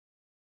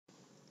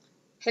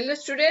Hello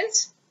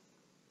students,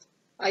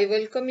 I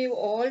welcome you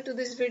all to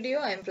this video.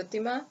 I am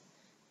Pratima.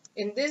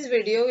 In this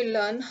video, we'll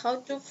learn how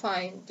to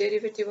find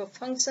derivative of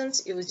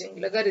functions using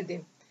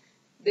logarithm.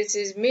 This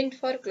is meant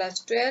for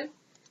class 12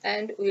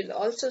 and we'll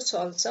also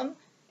solve some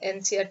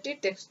NCERT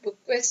textbook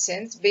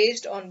questions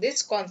based on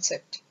this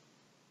concept.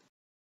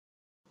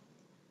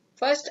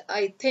 First,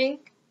 I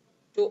thank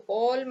to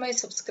all my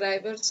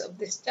subscribers of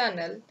this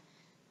channel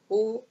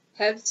who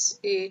helps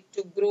it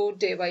to grow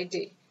day by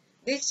day.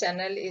 This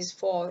channel is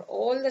for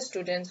all the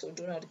students who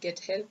do not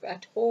get help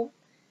at home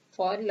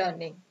for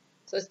learning.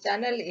 So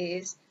channel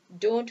is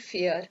Don't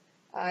Fear,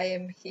 I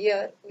am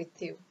here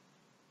with you.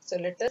 So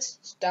let us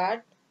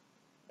start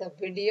the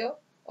video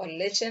or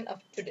lesson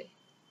of today.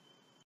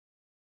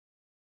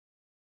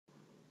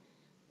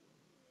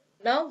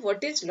 Now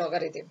what is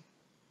logarithm?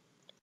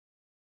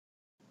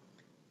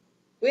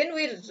 When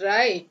we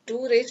write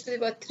 2 raised to the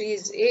power 3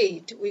 is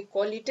 8, we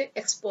call it an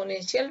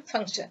exponential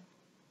function.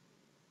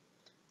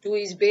 2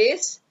 is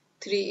base,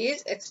 3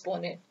 is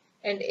exponent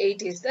and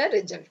 8 is the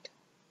result.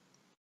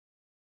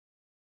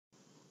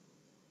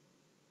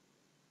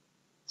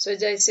 So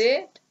as I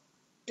said,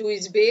 2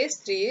 is base,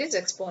 3 is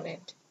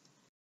exponent.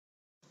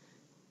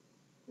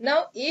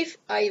 Now if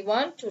I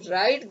want to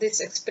write this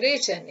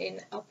expression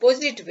in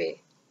opposite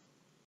way,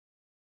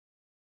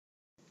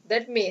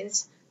 that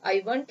means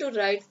I want to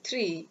write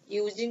 3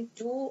 using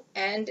 2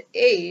 and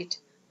 8,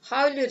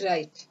 how will you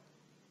write?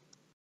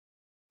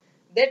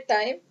 That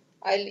time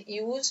I'll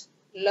use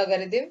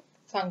logarithm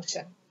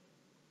function.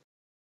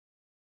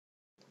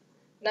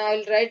 Now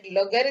I'll write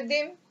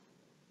logarithm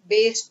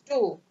base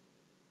 2,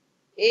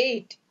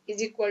 8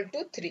 is equal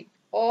to 3,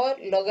 or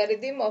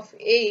logarithm of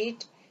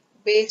 8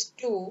 base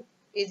 2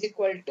 is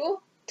equal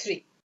to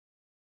 3.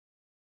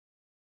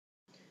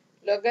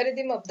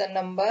 Logarithm of the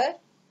number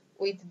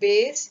with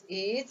base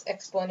is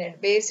exponent.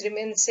 Base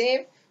remains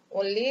same,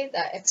 only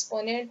the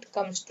exponent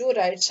comes to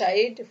right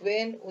side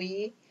when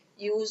we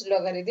use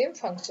logarithm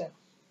function.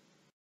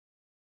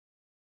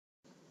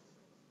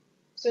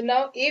 So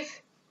now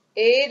if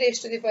a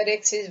raised to the power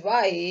x is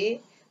y,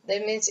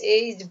 that means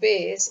a is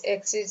base,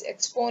 x is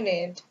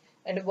exponent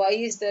and y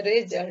is the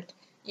result.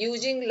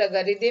 Using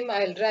logarithm,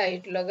 I will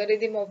write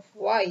logarithm of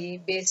y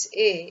base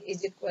a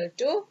is equal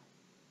to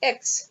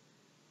x.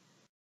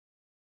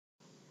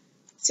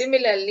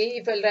 Similarly,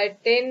 if I'll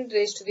write 10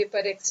 raised to the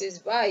power x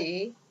is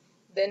y,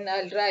 then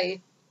I'll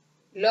write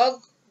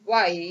log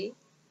y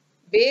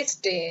base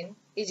 10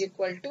 is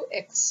equal to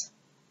x.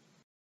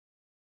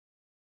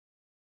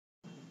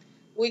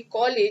 We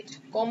call it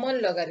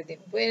common logarithm.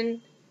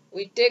 When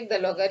we take the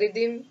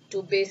logarithm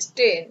to base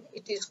 10,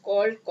 it is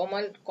called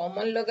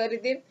common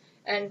logarithm,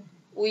 and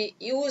we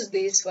use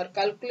this for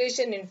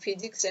calculation in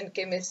physics and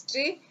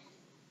chemistry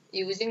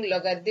using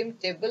logarithm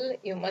table.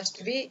 You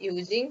must be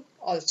using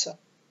also.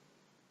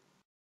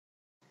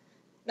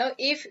 Now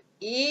if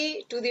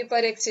e to the power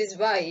x is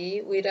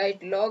y, we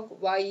write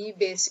log y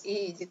base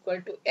e is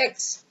equal to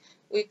x.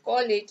 We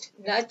call it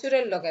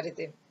natural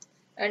logarithm.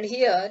 And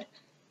here,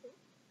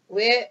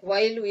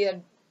 while we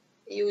are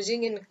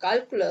using in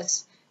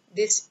calculus,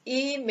 this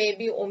e may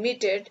be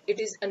omitted. It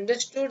is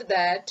understood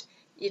that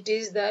it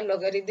is the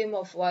logarithm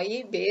of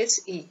y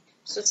base e.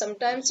 So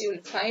sometimes you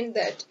will find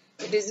that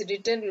it is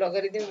written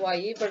logarithm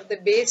y, but the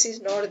base is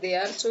not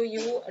there. So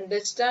you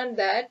understand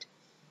that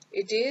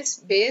it is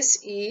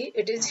base e,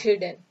 it is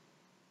hidden.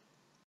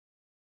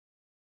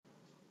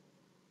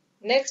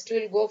 Next,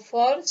 we'll go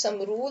for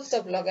some rules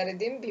of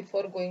logarithm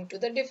before going to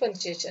the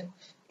differentiation.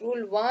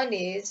 Rule 1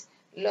 is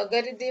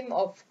logarithm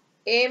of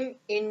m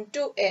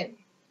into n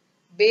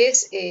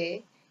base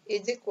a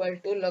is equal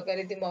to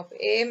logarithm of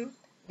m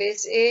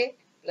base a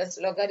plus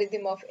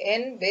logarithm of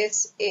n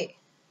base a,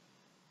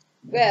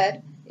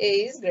 where a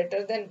is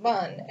greater than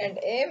 1 and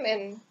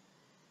m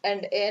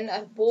and n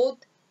are both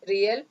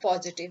real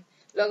positive.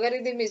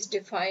 Logarithm is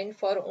defined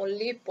for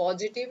only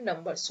positive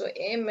numbers. So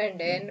m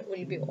and n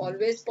will be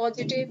always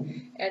positive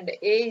and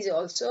a is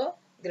also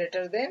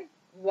greater than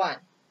 1.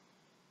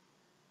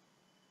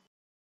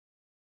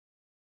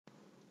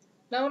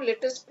 Now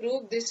let us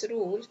prove this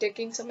rule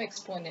taking some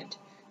exponent.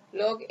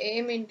 Log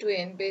m into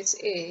n base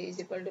a is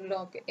equal to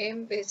log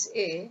m base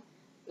a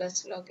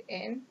plus log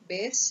n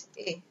base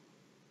a.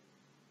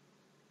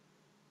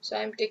 So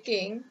I am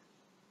taking,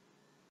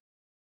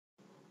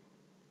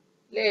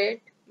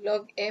 let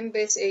log m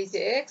base a is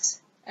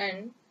x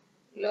and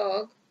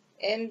log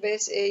n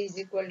base a is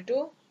equal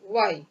to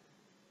y.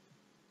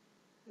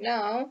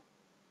 Now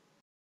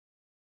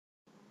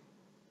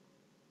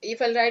if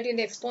I write in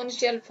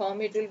exponential form,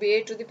 it will be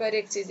a to the power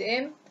x is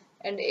m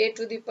and a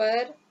to the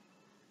power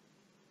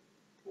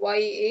y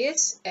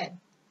is n.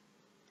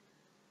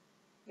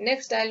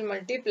 Next I will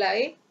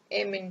multiply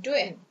m into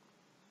n.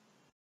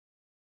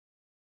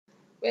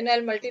 When I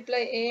will multiply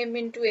m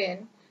into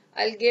n,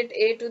 I will get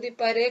a to the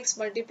power x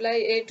multiply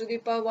a to the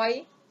power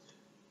y.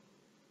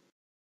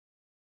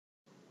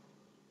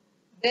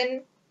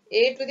 Then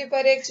a to the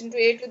power x into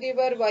a to the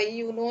power y,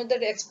 you know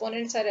that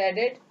exponents are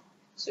added.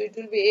 So it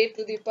will be a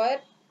to the power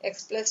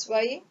x plus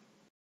y.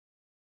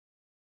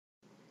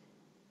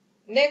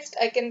 Next,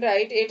 I can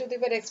write a to the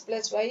power x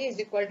plus y is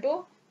equal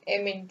to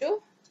m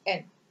into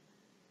n.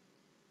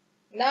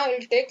 Now, I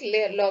will take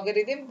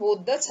logarithm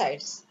both the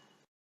sides.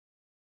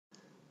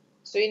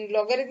 So, in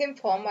logarithm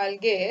form, I will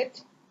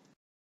get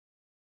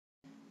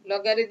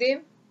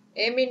logarithm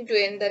m into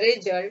n, the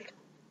result,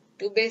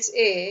 to base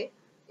a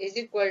is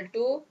equal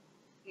to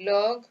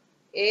log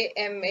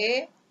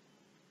ama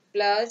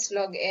plus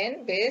log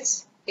n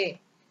base a.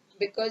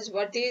 Because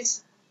what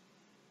is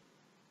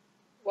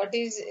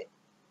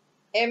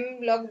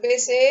m log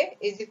base a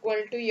is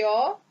equal to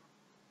your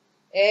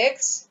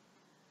x,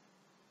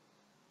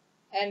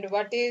 and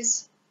what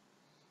is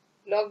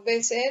log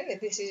base n?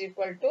 This is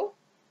equal to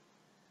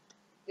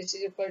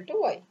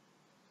y.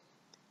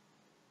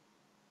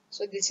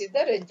 So this is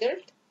the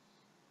result,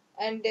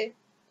 and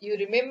you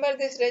remember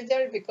this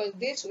result because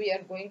this we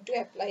are going to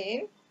apply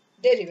in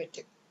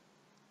derivative.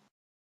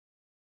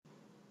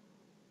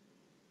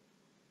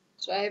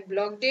 So I have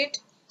blocked it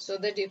so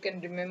that you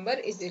can remember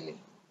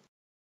easily.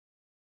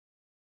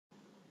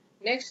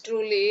 Next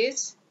rule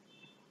is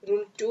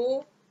rule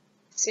 2.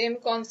 Same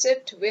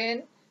concept.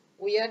 When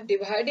we are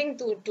dividing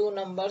two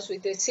numbers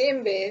with the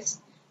same base,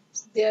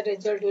 their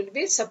result will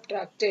be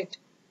subtracted.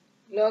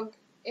 Log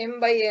m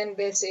by n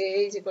base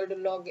a is equal to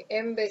log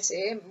m base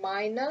a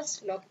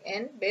minus log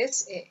n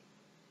base a.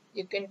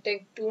 You can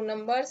take two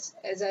numbers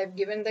as I have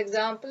given the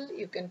example.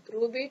 You can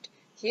prove it.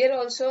 Here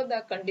also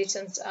the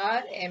conditions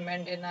are m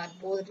and n are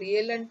both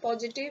real and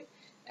positive,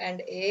 and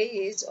a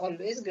is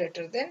always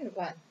greater than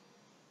 1.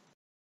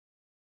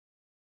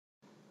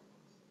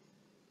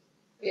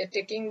 We are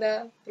taking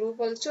the proof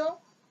also.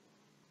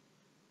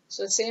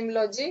 So same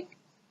logic.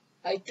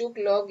 I took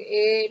log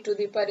a to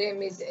the power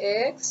m is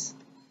x,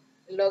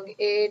 log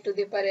a to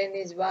the power n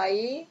is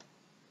y,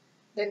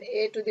 then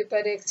a to the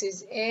power x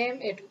is m,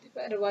 a to the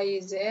power y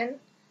is n.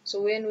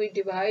 So when we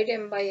divide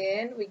m by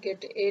n, we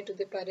get a to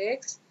the power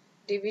x,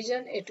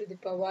 division a to the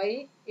power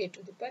y, a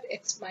to the power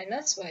x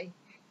minus y.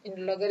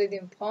 In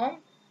logarithm form,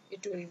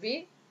 it will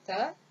be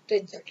the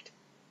result.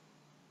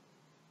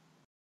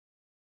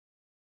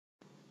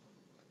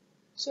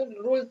 So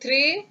rule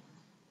 3,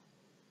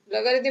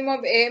 logarithm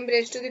of m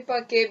raised to the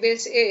power k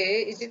base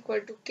a is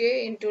equal to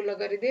k into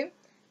logarithm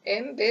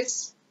m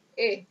base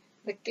a.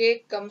 The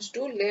k comes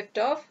to left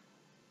of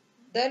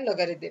the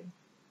logarithm.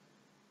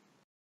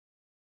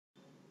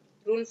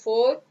 Rule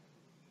 4,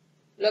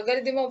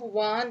 logarithm of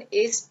 1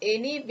 is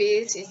any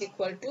base is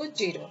equal to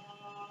 0.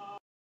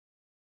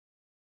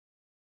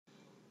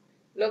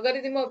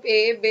 Logarithm of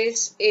a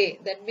base a,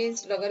 that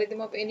means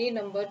logarithm of any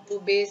number to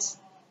base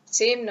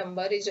same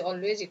number is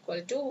always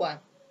equal to 1.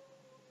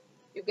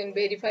 You can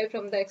verify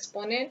from the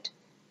exponent.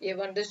 You have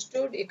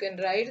understood. You can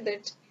write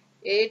that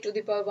a to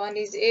the power 1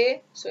 is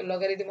a, so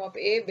logarithm of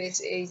a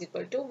base a is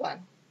equal to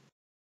 1.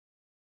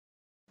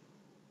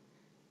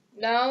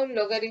 Now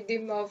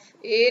logarithm of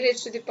a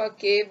raised to the power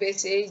k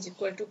base a is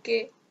equal to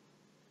k.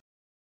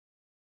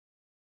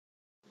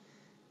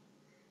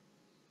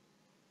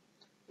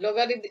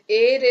 Logarithm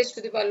a raised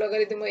to the power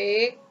logarithm of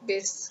a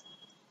base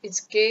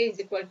is k is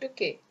equal to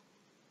k.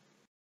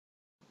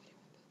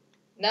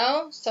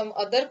 Now some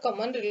other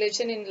common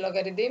relation in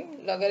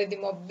logarithm.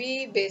 Logarithm of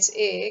b base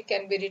a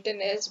can be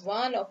written as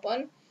 1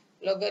 upon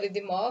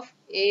logarithm of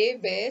a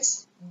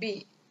base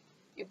b.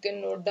 You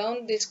can note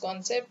down this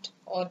concept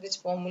or this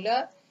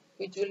formula,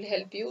 which will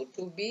help you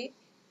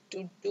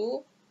to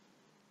do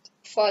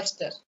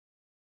faster.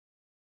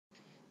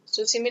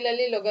 So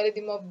similarly,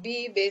 logarithm of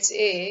b base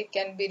a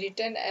can be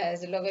written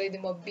as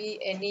logarithm of b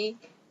any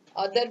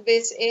other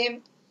base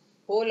m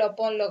whole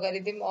upon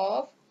logarithm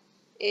of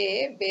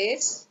a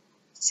base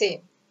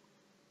same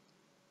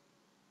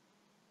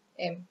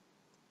m.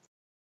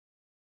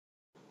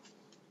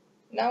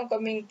 Now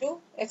coming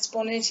to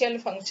exponential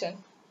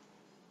function.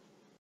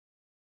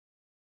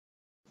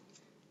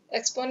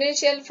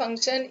 Exponential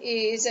function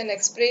is an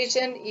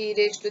expression e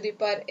raised to the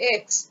power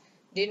x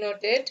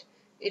denoted.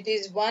 It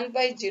is 1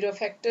 by 0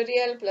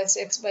 factorial plus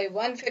x by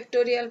 1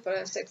 factorial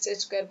plus x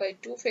square by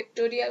 2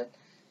 factorial,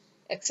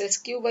 x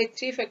cube by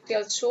 3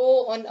 factorial,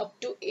 so on up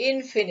to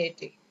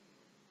infinity.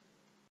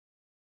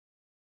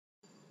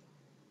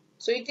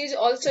 So it is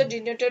also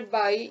denoted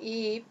by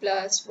e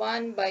plus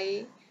 1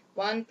 by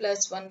 1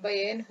 plus 1 by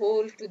n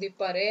whole to the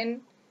power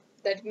n.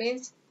 That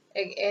means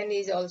n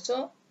is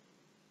also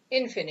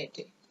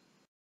infinity.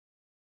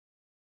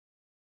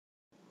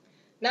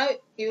 Now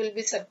you will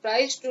be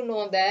surprised to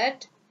know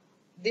that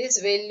this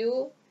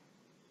value,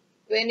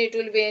 when it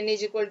will be n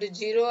is equal to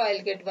 0, I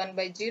will get 1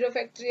 by 0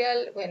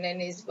 factorial. When n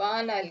is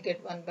 1, I will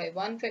get 1 by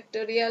 1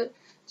 factorial.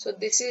 So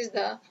this is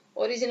the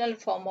original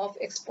form of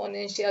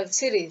exponential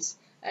series,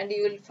 and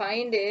you will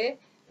find a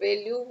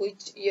value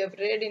which you have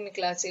read in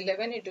class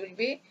 11. It will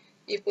be,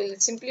 if we will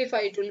simplify,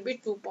 it will be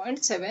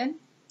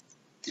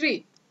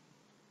 2.73.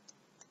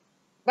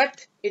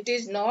 But it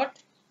is not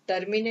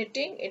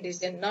terminating, it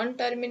is a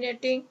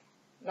non-terminating,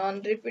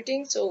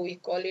 non-repeating, so we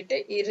call it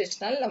a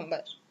irrational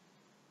number.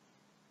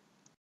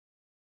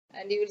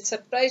 And you will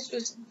surprised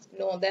to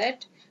know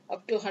that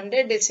up to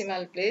 100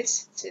 decimal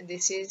place, so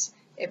this is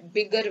a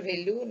bigger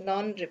value,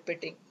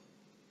 non-repeating.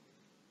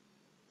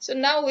 So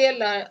now we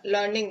are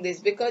learning this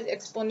because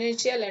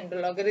exponential and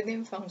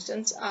logarithm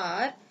functions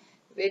are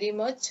very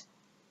much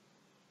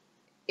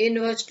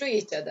inverse to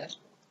each other.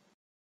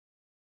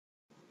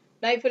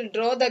 Now if we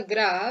draw the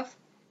graph,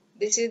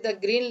 this is the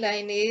green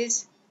line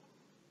is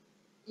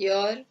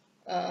your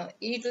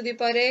e to the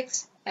power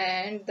x,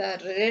 and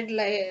the red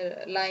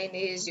line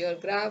is your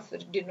graph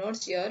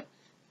denotes your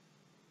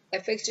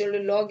fx equal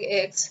to log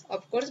x,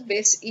 of course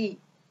base e.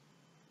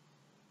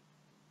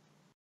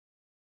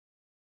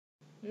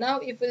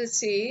 Now if we'll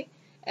see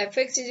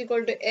fx is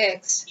equal to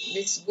x,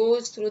 this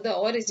goes through the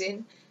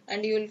origin,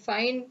 and you will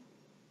find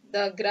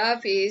the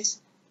graph is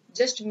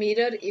just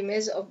mirror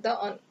image of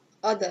the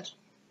other.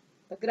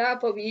 The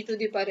graph of e to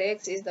the power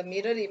x is the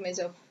mirror image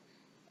of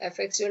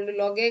fx equal to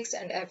log x,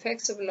 and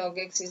fx of log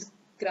x is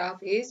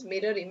graph is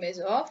mirror image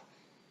of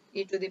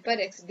e to the power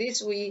x.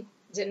 This we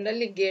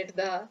generally get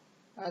the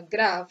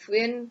graph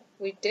when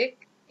we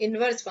take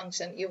inverse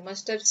function. You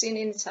must have seen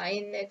in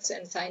sin x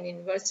and sin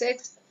inverse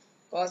x,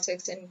 cos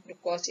x and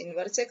cos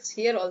inverse x.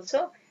 Here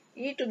also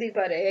e to the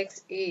power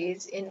x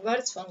is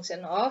inverse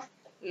function of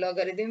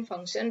logarithm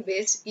function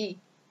base e.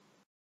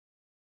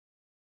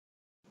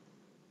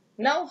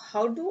 Now,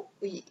 how do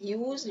we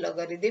use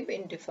logarithm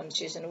in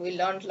differentiation? We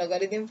learned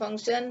logarithm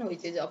function,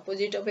 which is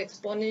opposite of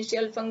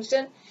exponential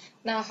function.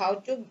 Now,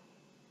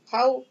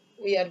 how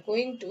we are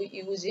going to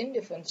use in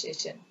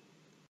differentiation?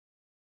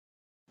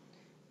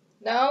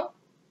 Now,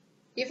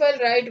 if I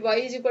write y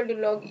is equal to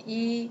log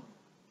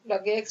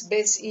x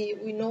base e,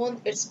 we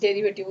know its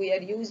derivative we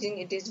are using,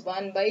 it is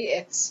 1 by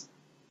x.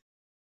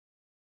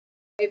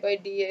 Y by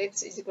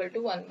dx is equal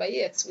to 1 by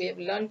x. We have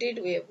learnt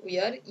it, we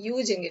are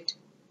using it.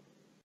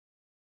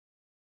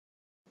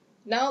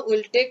 Now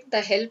we'll take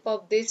the help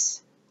of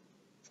this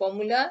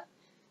formula,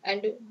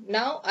 and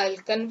now I'll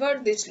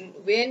convert this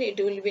when it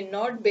will be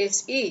not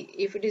base e,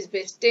 if it is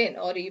base 10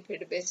 or if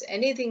it base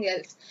anything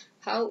else.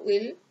 How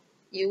we'll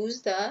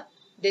use the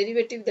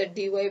derivative that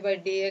dy by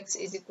dx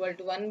is equal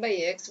to 1 by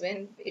x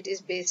when it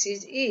is base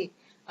is e.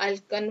 I'll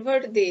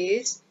convert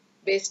this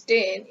base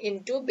 10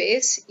 into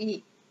base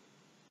e.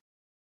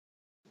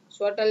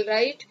 So what I'll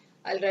write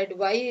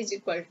y is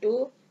equal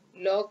to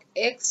log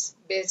x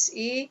base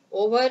e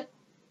over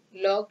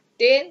log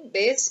 10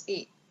 base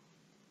e.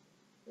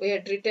 We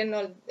had written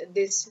all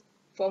this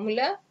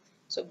formula.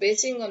 So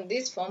basing on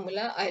this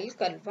formula, I'll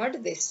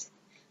convert this.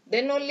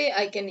 Then only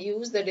I can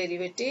use the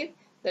derivative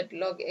that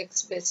log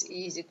x base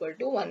e is equal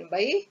to 1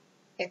 by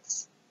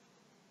x.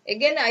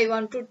 Again, I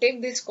want to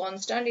take this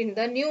constant in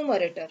the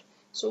numerator.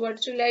 So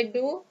what should I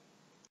do?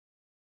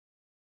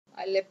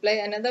 I'll apply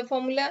another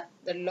formula,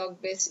 that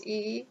log base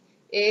e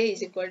a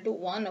is equal to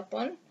 1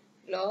 upon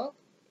log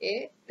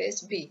a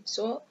base b.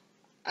 So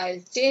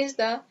I'll change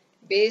the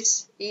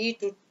base e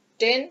to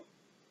 10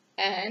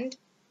 and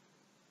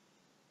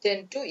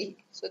 10 to e.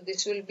 So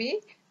this will be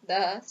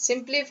the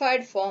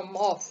simplified form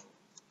of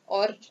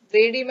or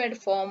ready-made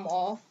form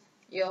of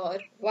your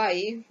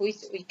y, which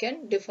we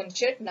can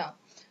differentiate now.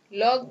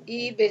 Log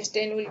e base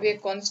 10 will be a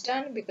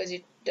constant because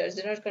it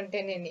does not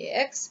contain any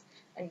x,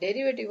 and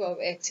derivative of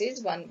x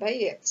is 1 by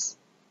x.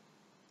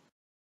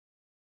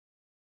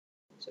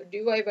 So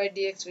dy by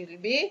dx will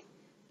be,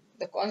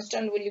 the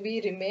constant will be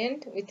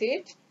remained with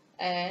it,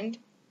 and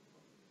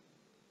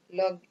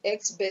log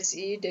x base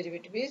e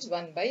derivative is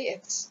 1 by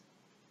x.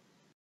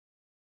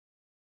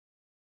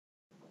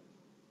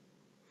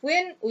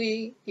 When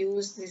we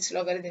use this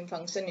logarithm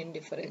function in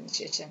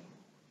differentiation,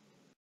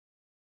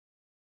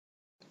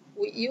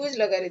 we use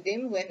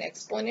logarithm when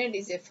exponent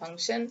is a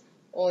function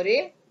or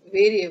a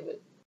variable.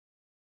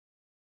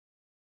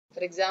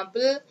 For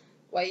example,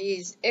 y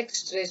is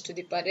x raised to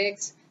the power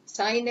x,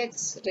 sin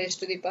x raised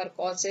to the power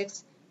cos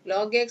x,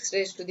 log x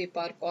raised to the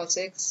power cos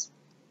x.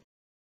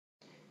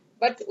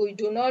 But we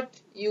do not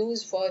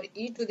use for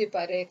e to the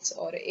power x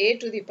or a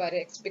to the power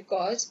x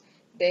because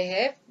they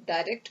have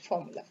direct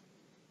formula.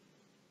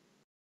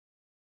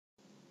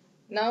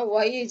 Now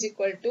y is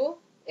equal to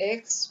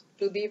x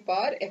to the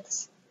power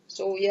x.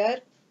 So we are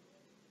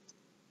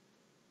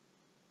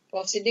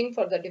proceeding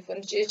for the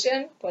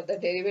differentiation for the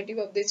derivative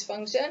of this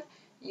function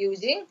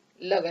using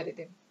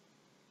logarithm.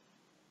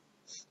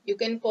 You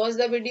can pause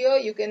the video,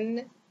 you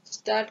can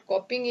start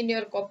copying in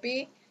your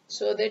copy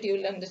so that you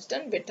will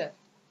understand better.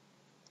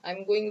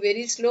 I'm going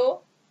very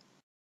slow.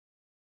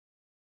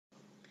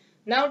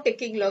 Now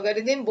taking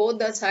logarithm both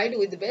the side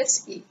with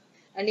base e,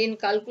 and in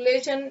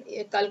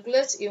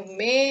calculus you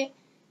may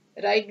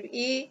write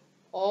e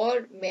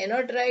or may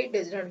not write,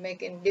 does not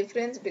make any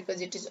difference because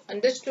it is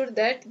understood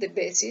that the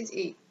base is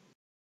e.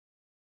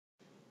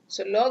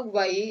 So log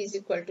y is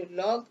equal to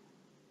log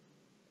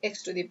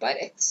x to the power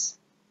x.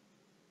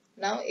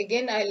 Now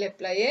again I will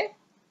apply a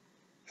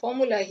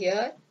formula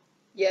here,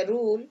 a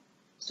rule.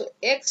 So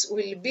x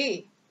will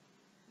be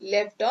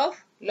left of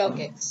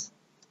log x.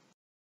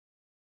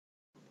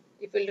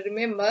 If you will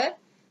remember,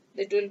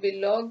 that will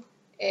be log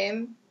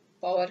m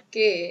power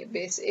k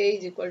base a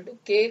is equal to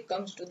k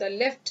comes to the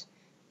left,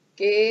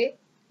 k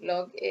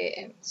log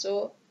am.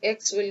 So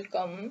x will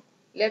come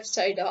left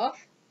side of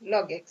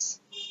log x.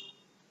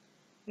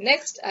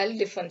 Next, I'll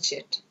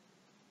differentiate.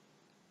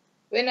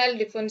 When I'll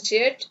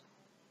differentiate,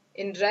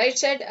 in right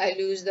side I'll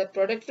use the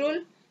product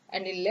rule,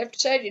 and in left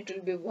side it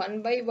will be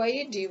 1 by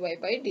y dy by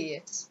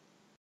dx.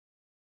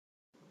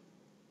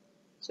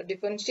 So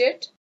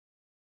differentiate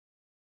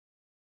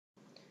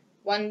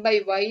 1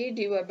 by y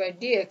dy by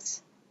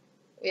dx.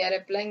 We are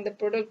applying the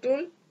product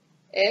rule.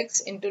 X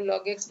into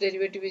log x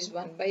derivative is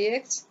 1 by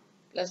x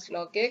plus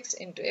log x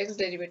into x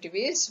derivative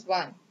is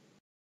 1.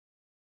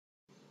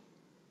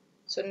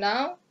 So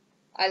now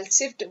I'll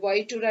shift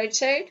y to right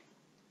side.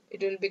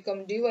 It will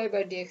become dy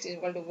by dx is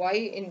equal to y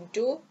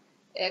into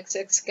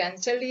x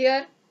cancelled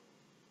here.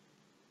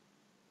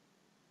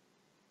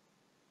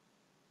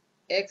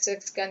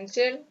 X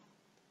cancelled.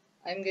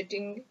 I'm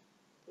getting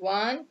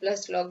 1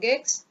 plus log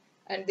x,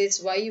 and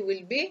this y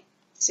will be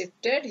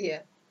shifted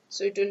here.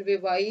 So it will be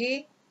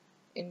y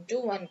into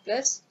 1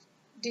 plus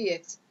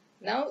dx.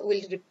 Now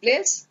we'll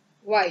replace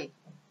y.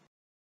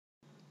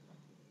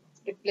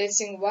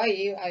 Replacing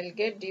y, I'll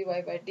get dy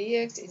by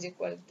dx is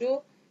equal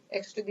to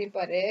x to the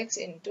power x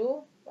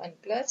into 1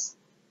 plus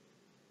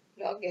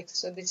log x.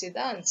 So this is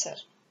the answer.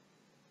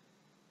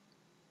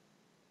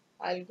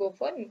 I'll go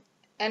for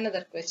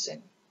another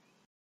question.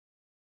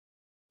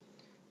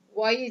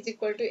 Y is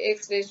equal to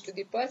x raised to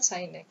the power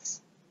sin x.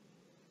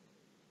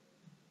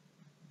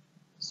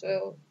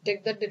 So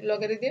take the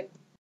logarithm.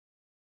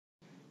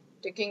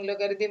 Taking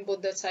logarithm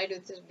both the side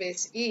with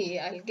base e,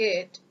 I'll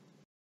get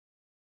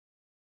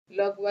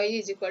log y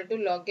is equal to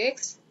log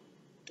x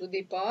to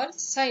the power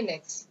sin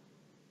x.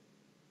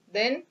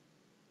 Then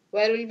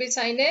where will be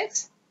sin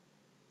x?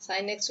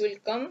 Sin x will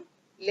come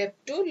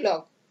left to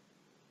log.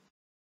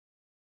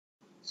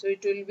 So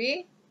it will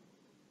be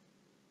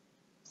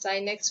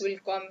sin x will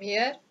come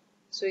here.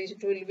 So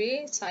it will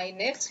be sin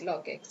x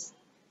log x.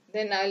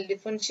 Then I'll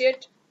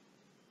differentiate.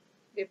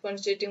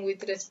 Differentiating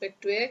with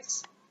respect to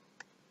x.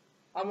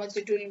 How much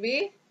it will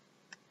be?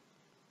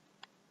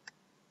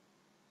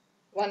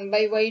 1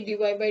 by y dy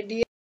by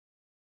dx.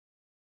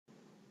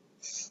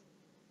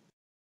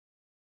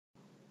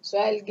 So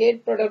I'll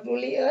get product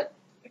rule here.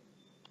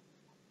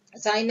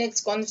 Sin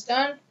x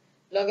constant,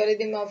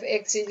 logarithm of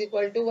x is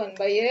equal to 1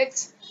 by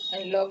x,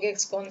 and log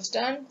x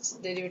constant,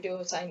 derivative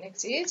of sin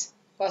x is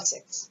cos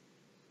x.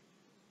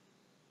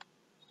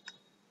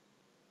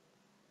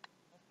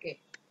 Okay.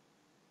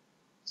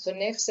 So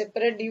next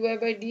separate dy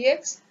by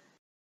dx.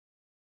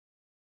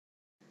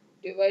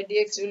 Dy by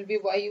dx will be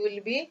y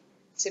will be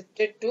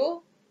shifted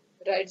to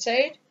right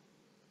side.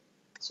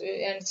 So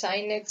and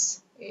sin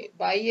x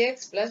by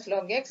x plus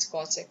log x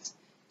cos x.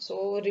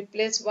 So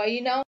replace y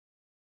now.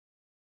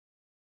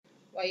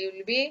 Y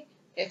will be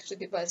x to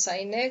the power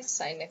sin x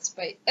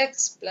by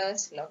x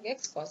plus log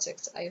x cos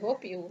x. I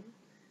hope you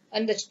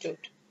understood.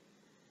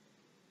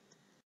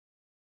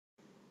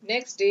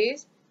 Next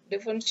is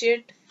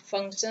differentiate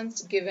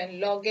functions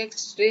given log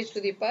x raised to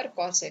the power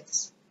cos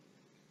x.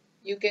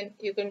 You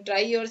can try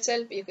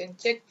yourself. You can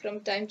check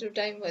from time to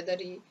time whether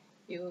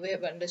you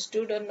have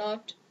understood or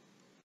not.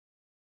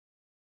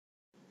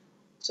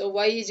 So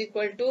y is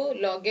equal to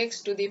log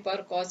x to the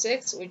power cos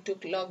x. We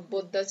took log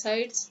both the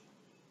sides.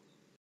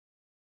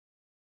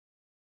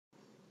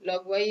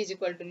 Log y is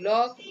equal to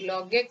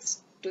log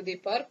x to the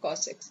power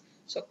cos x.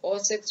 So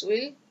cos x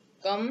will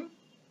come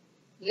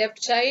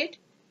left side.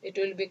 It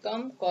will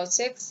become cos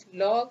x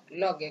log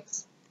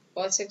x.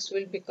 Cos x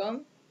will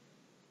become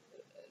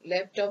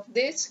left of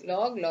this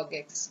log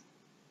x.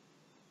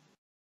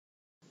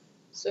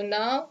 So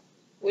now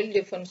we'll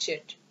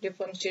differentiate.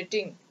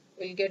 Differentiating,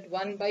 we'll get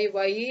 1 by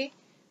y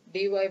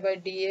dy by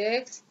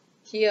dx.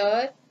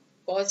 Here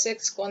cos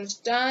x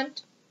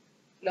constant,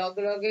 log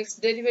x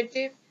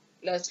derivative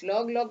plus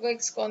log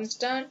x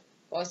constant,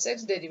 cos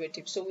x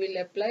derivative. So we'll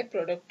apply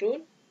product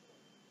rule.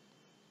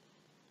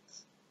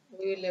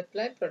 We will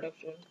apply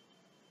product rule.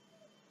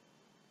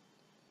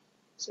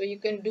 So you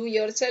can do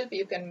yourself.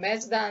 You can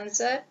match the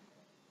answer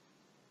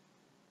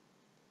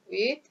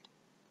with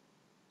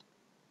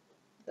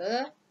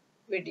the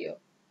video.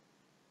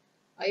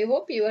 I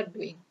hope you are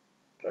doing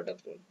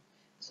product rule.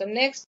 So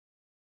next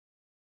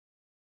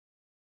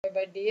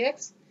by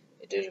dx,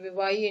 it will be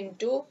y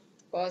into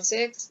cos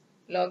x,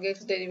 log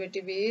x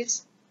derivative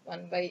is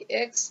 1 by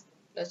x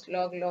plus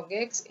log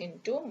x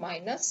into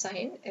minus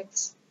sin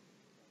x.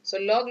 So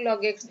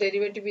log x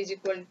derivative is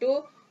equal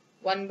to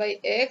 1 by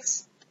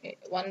x,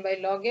 1 by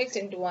log x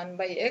into 1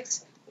 by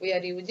x. We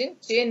are using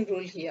chain rule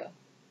here.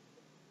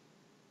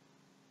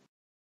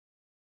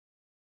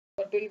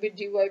 What will be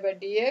dy by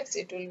dx?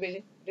 It will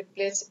be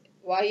replace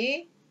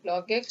y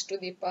log x to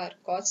the power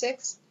cos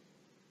x,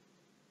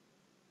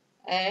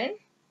 and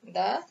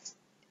the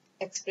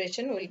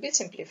expression will be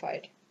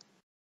simplified.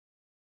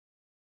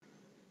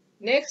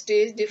 Next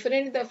is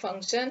differentiate the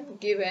function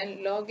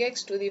given log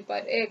x to the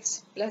power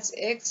x plus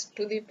x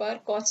to the power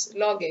cos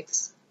log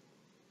x.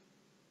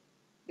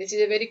 This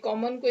is a very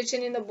common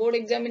question in the board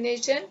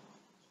examination.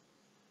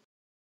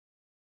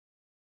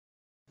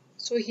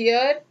 So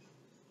here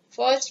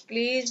first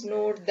please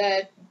note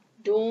that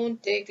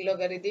don't take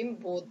logarithm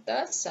both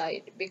the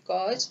side,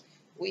 because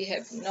we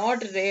have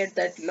not read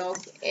that log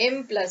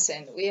m plus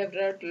n. We have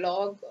read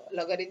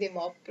logarithm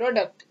of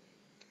product,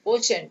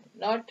 quotient,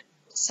 not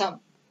sum.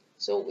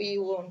 So we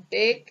won't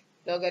take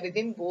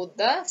logarithm both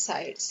the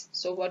sides.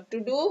 So what to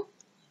do?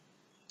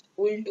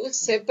 We'll do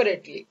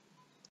separately.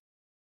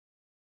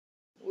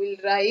 We'll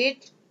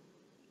write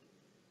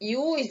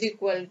u is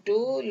equal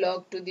to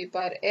log to the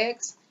power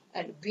x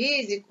and v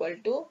is equal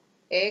to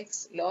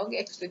x log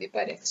x to the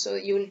power x. So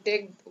you will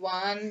take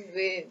one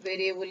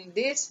variable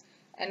this,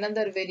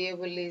 another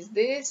variable is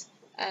this,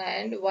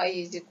 and y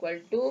is equal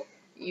to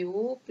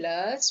u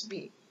plus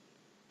b.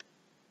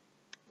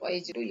 Y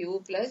is equal to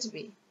u plus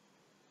b.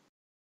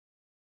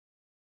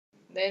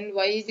 Then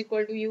y is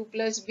equal to u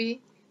plus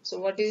b. So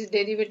what is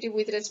derivative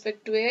with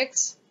respect to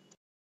x?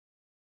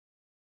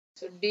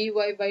 So dy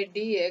by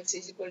dx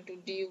is equal to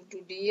du to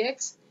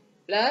dx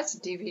plus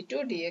dv to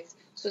dx.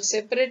 So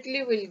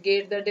separately we'll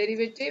get the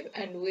derivative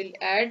and we'll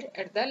add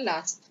at the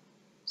last.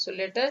 So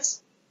let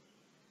us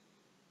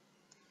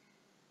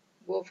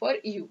go for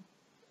u.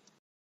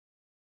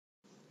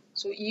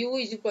 So u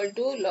is equal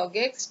to log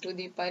x to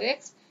the power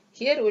x.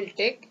 Here we'll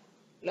take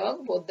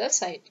log both the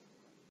side.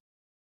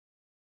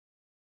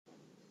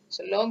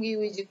 So log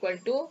u is equal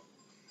to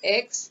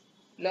x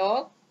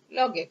log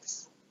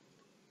x.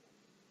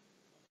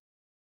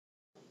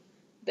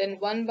 Then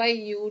 1 by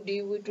u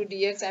dv to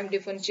dx I am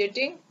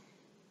differentiating.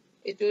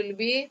 It will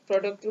be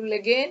product rule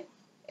again,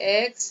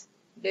 x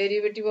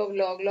derivative of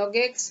log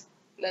x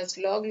plus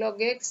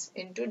log x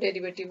into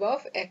derivative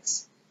of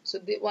x. So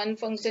the one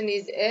function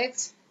is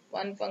x,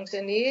 one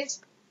function is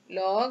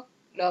log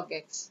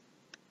x.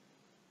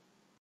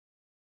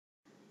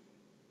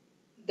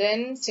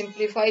 Then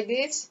simplify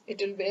this,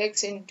 it will be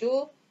x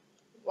into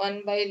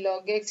 1 by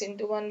log x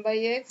into 1 by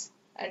x,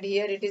 and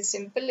here it is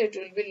simple, it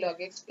will be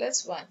log x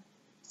plus 1.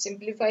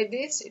 Simplify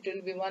this, it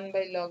will be 1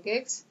 by log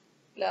x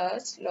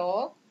plus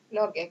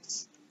log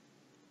x.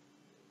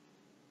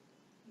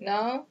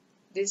 Now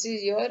this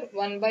is your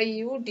 1 by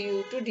u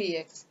du to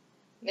dx.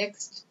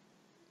 Next,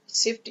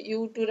 shift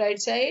u to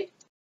right side.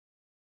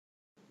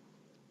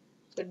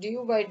 So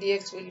du by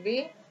dx will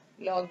be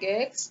log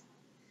x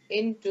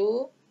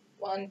into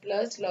 1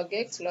 plus log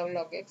x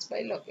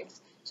by log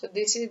x. So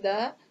this is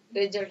the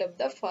result of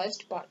the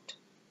first part.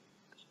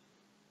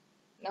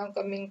 Now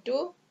coming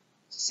to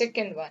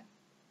second one.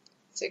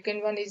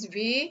 Second one is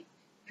v.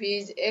 V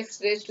is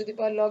x raised to the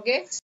power log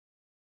x.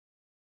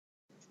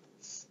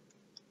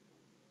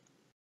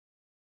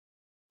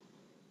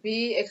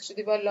 V x to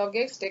the power log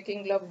x,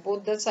 taking log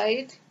both the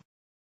side.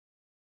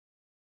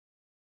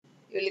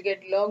 You will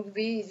get log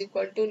v is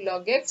equal to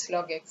log x.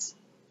 Log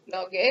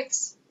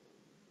x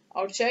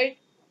outside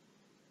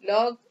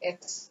log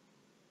x.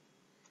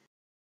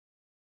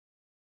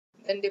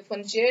 Then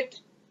differentiate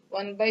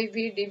 1 by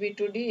v dv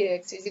to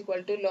dx is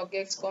equal to log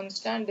x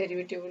constant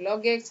derivative of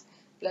log x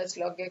plus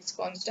log x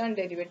constant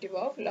derivative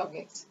of log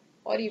x.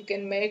 Or you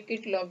can make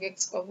it log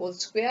x whole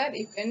square.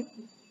 You can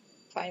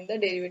find the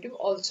derivative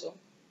also.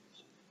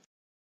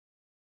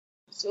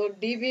 So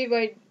dv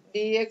by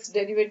dx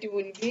derivative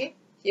will be,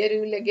 here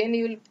you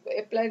will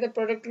apply the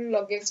product rule,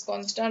 log x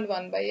constant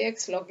 1 by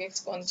x, log x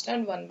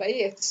constant 1 by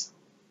x.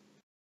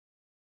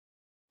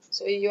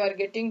 So you are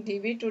getting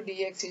dv to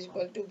dx is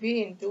equal to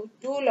v into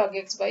 2 log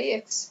x by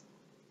x.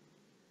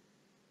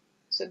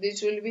 So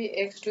this will be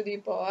x to the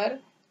power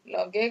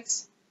log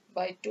x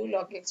by 2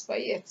 log x by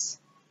x.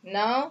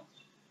 Now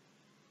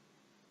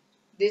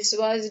this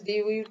was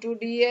dv to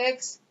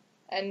dx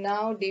and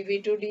now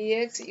dv to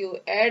dx. You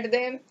add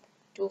them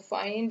to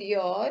find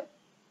your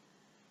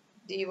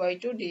dy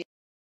to dx.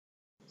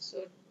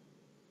 So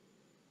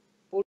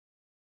put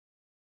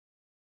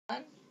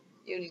on,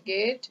 you will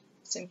get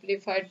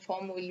simplified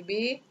form will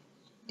be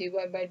dy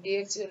by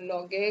dx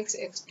log x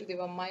to the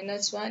power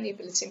minus 1. You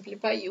will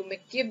simplify. You may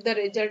keep the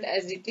result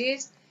as it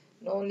is.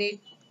 No need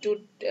to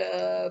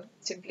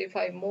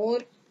simplify more.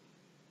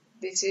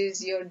 This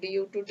is your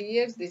du to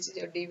dx. This is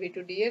your dv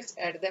to dx.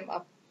 Add them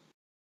up.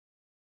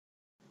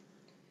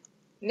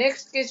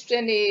 Next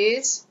question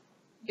is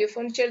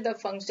differentiate the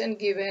function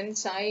given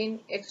sine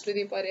x to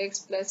the power x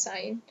plus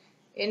sine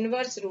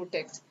inverse root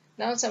x.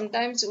 Now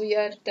sometimes we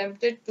are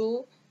tempted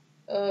to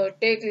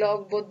take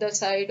log both the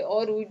side,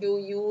 or we do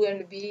u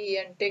and v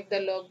and take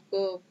the log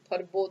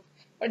for both.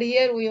 But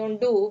here we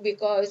won't do,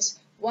 because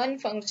one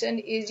function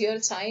is your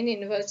sine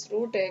inverse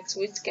root x,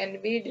 which can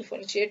be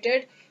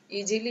differentiated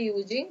easily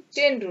using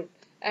chain rule,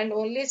 and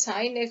only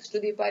sine x to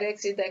the power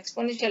x is the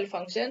exponential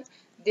function.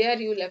 There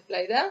you will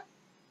apply the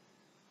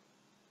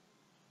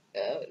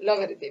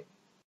logarithm.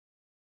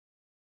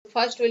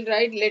 First we'll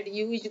write, let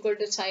u is equal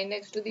to sine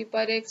x to the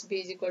power x, b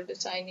is equal to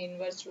sine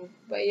inverse root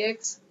by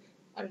x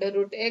under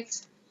root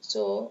x.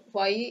 So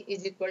y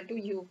is equal to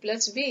u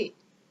plus v.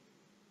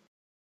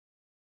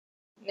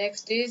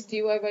 Next is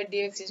dy by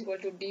dx is equal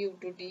to du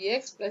to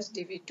dx plus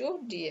dv to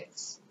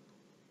dx.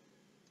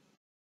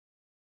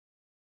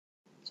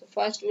 So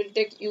first we'll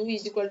take u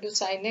is equal to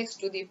sine x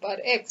to the power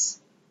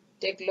x.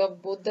 Take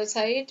log both the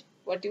side.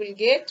 What you will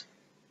get?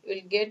 you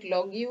will get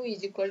log u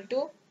is equal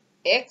to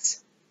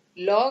x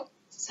log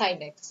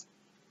sin x.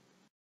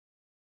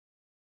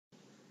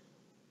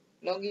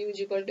 Log u is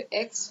equal to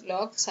x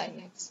log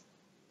sin x.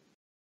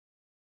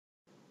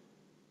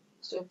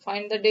 So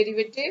find the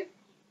derivative.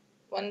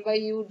 1 by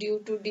u due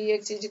to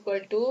dx is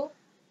equal to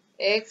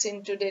x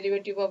into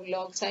derivative of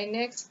log sin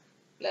x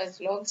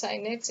plus log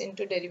sin x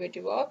into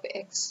derivative of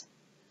x.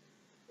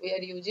 We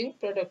are using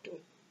product rule.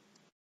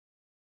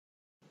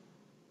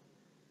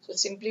 So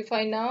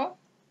simplify now.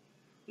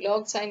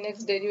 Log sin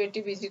x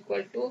derivative is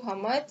equal to how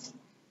much?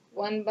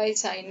 1 by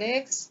sin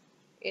x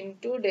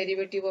into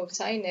derivative of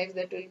sin x,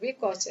 that will be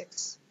cos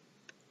x.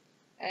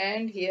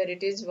 And here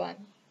it is 1.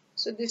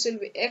 So this will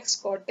be x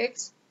cot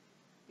x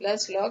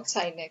plus log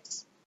sin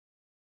x.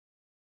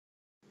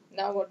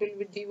 Now what will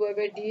be dy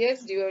by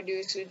dx? Dy by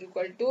dx is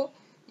equal to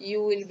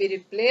u will be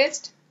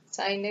replaced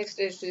sin x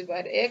raised to the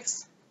power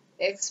x,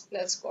 x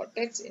plus cot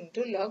x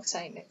into log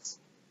sin x.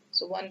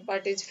 So one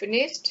part is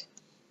finished.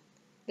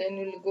 Then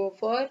we will go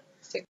for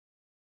second.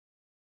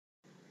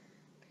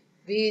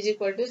 V is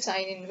equal to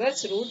sin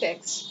inverse root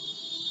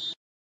x.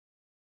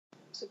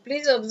 So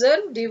please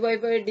observe dy by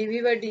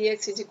dv by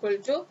dx is equal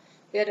to,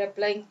 we are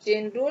applying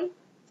chain rule.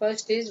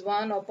 First is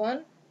 1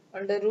 upon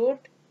under root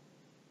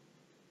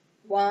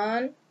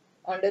 1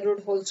 under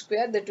root whole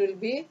square, that will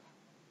be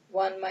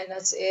 1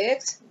 minus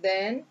x,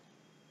 then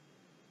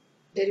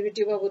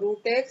derivative of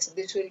root x,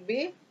 this will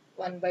be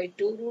 1 by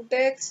 2 root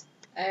x,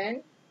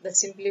 and the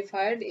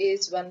simplified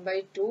is 1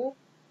 by 2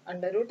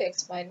 under root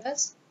x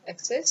minus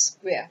x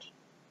square.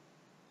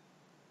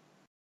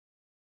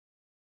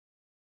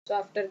 So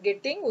after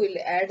getting, we will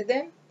add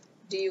them,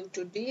 du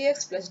to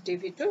dx plus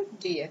dv to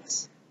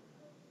dx.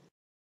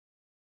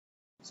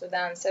 So the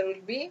answer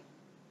will be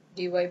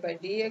dy by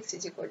dx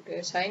is equal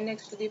to sin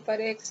x to the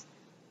power x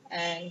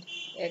and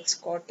x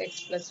cot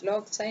x plus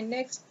log sin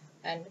x,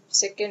 and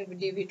second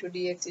dv to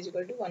dx is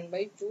equal to 1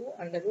 by 2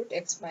 under root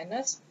x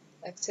minus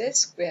x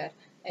square.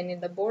 And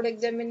in the board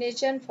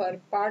examination for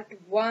part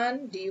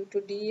 1 du to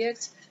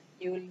dx,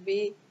 you will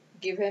be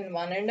given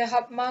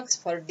 1.5 marks.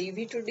 For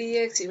dv to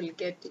dx, you will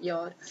get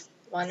your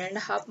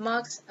 1.5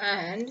 marks,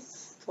 and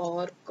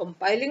for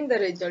compiling the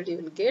result, you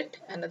will get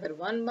another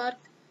 1 mark,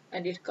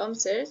 and it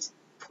comes as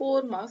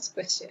 4 marks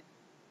question.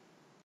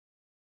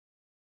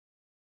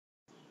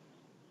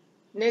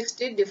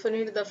 Next is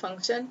definite the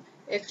function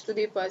x to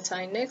the power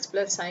sin x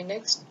plus sin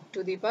x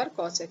to the power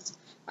cos x.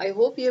 I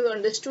hope you have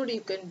understood.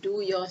 You can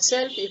do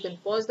yourself. You can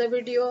pause the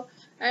video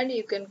and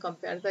you can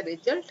compare the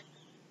result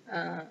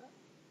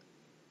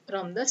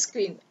from the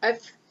screen.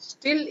 If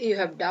still you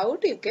have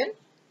doubt, you can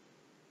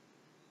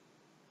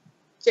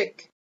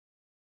check.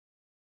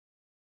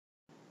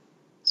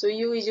 So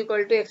u is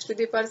equal to x to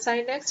the power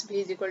sin x,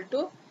 v is equal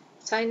to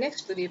sin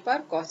x to the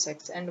power cos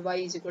x, and y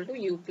is equal to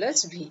u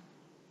plus v.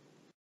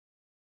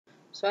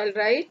 So I'll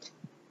write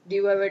dy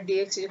by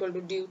dx is equal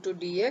to du to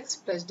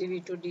dx plus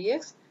dv to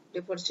dx,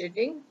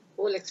 differentiating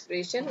whole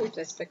expression with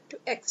respect to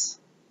x.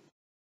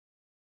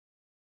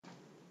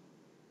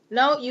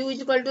 Now u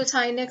is equal to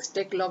sin x,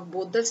 take log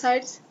both the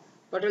sides.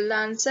 What will the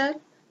answer?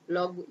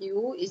 Log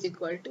u is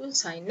equal to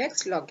sin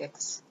x log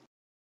x.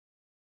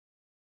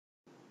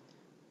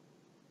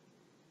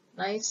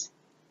 Nice.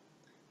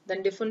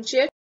 Then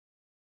differentiate.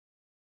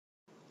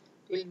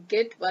 You will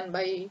get 1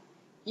 by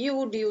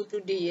u du to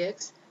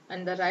dx,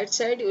 and the right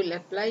side you will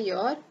apply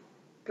your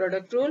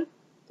product rule.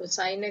 So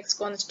sin x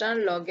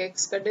constant, log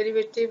x का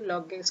derivative,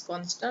 log x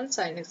constant,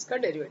 sin x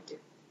का derivative.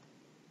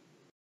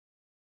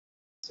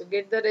 So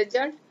get the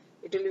result.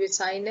 It will be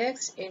sin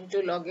x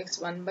into log x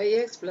 1 by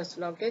x plus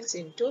log x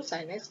into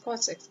sin x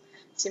cos x.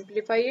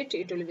 Simplify it.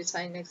 It will be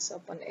sin x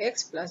upon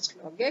x plus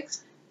log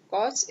x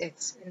cos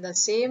x. In the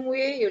same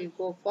way, you will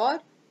go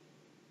for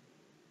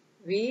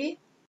v.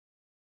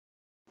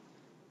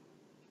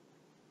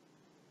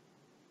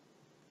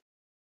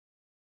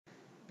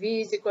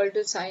 V is equal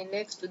to sin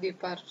x to the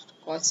power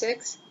cos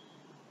x.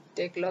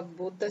 Take log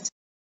both the sides.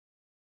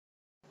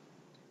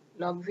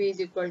 Log v is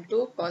equal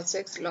to cos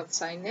x log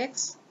sin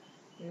x.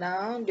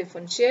 Now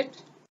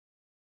differentiate.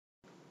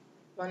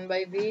 1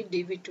 by v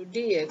dv to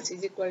dx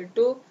is equal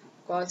to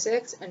cos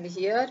x, and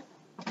here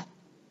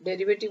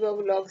derivative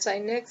of log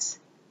sin x,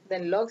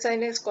 then log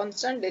sin x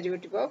constant,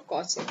 derivative of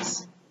cos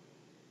x.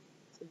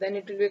 So then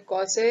it will be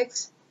cos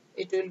x,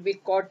 it will be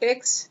cot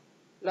x,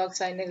 log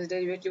sin x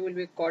derivative will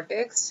be cot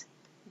x,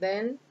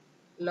 then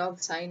log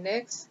sin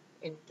x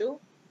into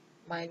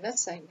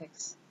minus sin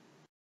x.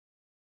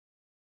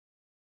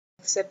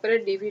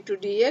 Separate dv to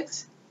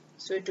dx,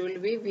 so it will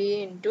be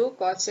v into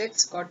cos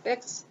x cot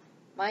x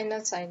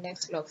minus sin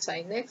x log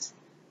sin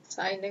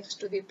x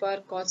to the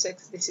power cos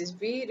x. This is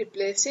v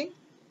replacing.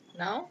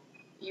 Now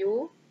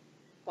you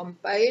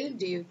compile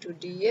du to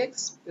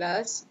dx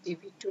plus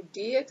dv to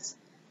dx,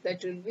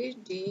 that will be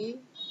dy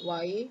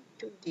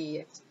to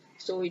dx.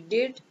 So we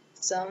did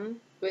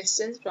some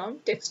questions from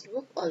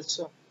textbook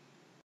also.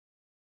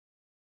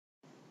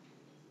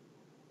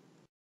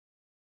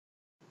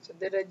 So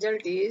the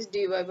result is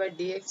dy by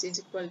dx is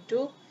equal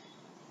to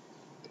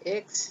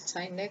x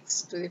sin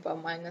x to the power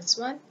minus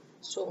 1,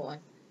 so on.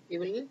 You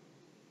will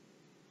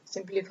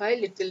simplify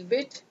little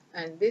bit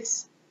and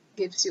this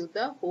gives you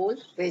the whole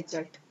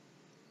result.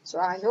 So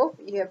I hope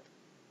you have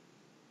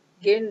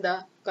gained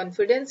the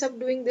confidence of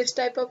doing this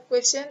type of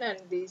question, and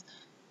this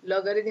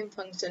logarithm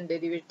function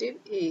derivative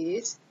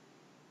is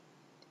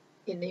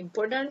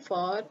important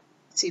for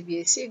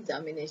CBSE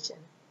examination.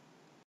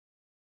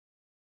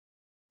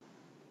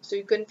 So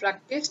you can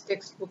practice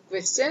textbook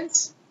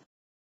questions.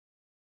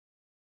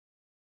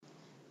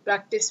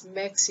 Practice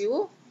makes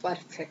you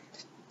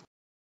perfect.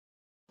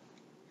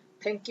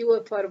 Thank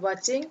you for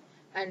watching,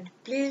 and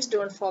please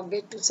don't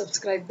forget to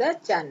subscribe the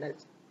channel.